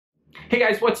Hey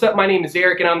guys, what's up? My name is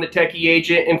Eric and I'm the Techy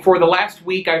Agent, and for the last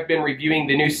week I've been reviewing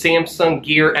the new Samsung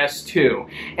Gear S2,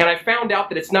 and I found out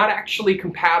that it's not actually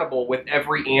compatible with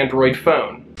every Android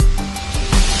phone.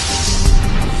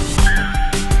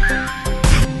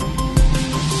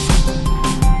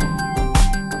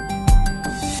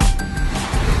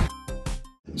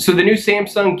 So the new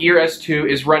Samsung Gear S2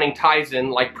 is running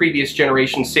Tizen like previous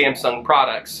generation Samsung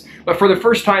products, but for the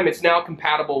first time it's now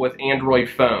compatible with Android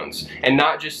phones, and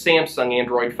not just Samsung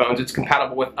Android phones, it's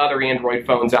compatible with other Android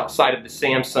phones outside of the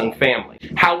Samsung family.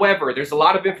 However, there's a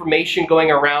lot of information going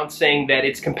around saying that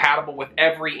it's compatible with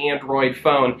every Android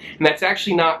phone, and that's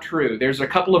actually not true. There's a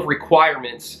couple of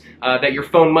requirements that your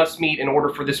phone must meet in order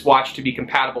for this watch to be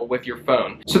compatible with your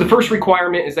phone. So the first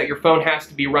requirement is that your phone has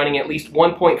to be running at least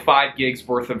 1.5 gigs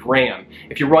worth of RAM.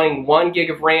 If you're running 1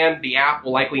 gig of RAM, the app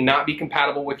will likely not be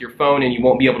compatible with your phone and you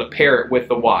won't be able to pair it with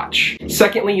the watch.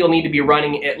 Secondly, you'll need to be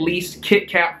running at least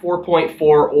KitKat 4.4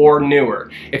 or newer.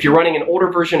 If you're running an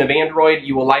older version of Android,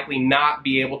 you will likely not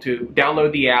be able to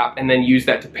download the app and then use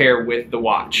that to pair with the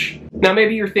watch. Now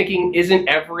maybe you're thinking, isn't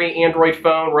every Android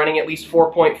phone running at least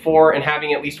 4.4 and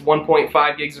having at least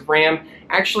 1.5 gigs of RAM?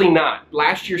 Actually not.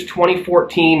 Last year's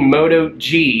 2014 Moto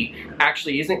G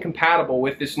actually isn't compatible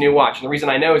with this new watch. And the reason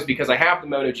I know is because I have the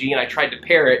Moto G and I tried to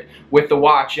pair it with the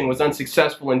watch and was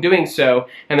unsuccessful in doing so,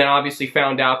 and then obviously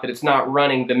found out that it's not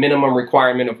running the minimum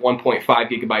requirement of 1.5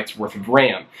 gigabytes worth of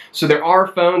RAM. So there are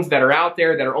phones that are out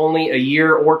there that are only a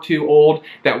year or two old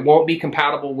that won't be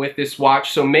compatible with this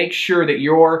watch, so make sure that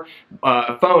your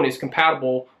phone is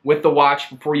compatible with the watch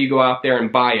before you go out there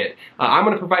and buy it. I'm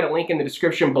going to provide a link in the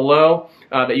description below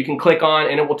that you can click on,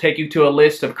 and it will take you to a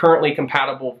list of currently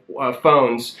compatible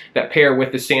phones that pair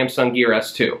with the Samsung Gear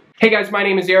S2. Hey guys, my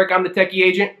name is Eric. I'm the Techy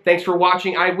Agent. Thanks for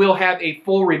watching. I will have a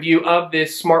full review of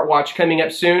this smartwatch coming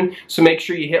up soon, so make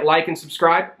sure you hit like and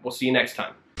subscribe. We'll see you next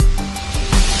time.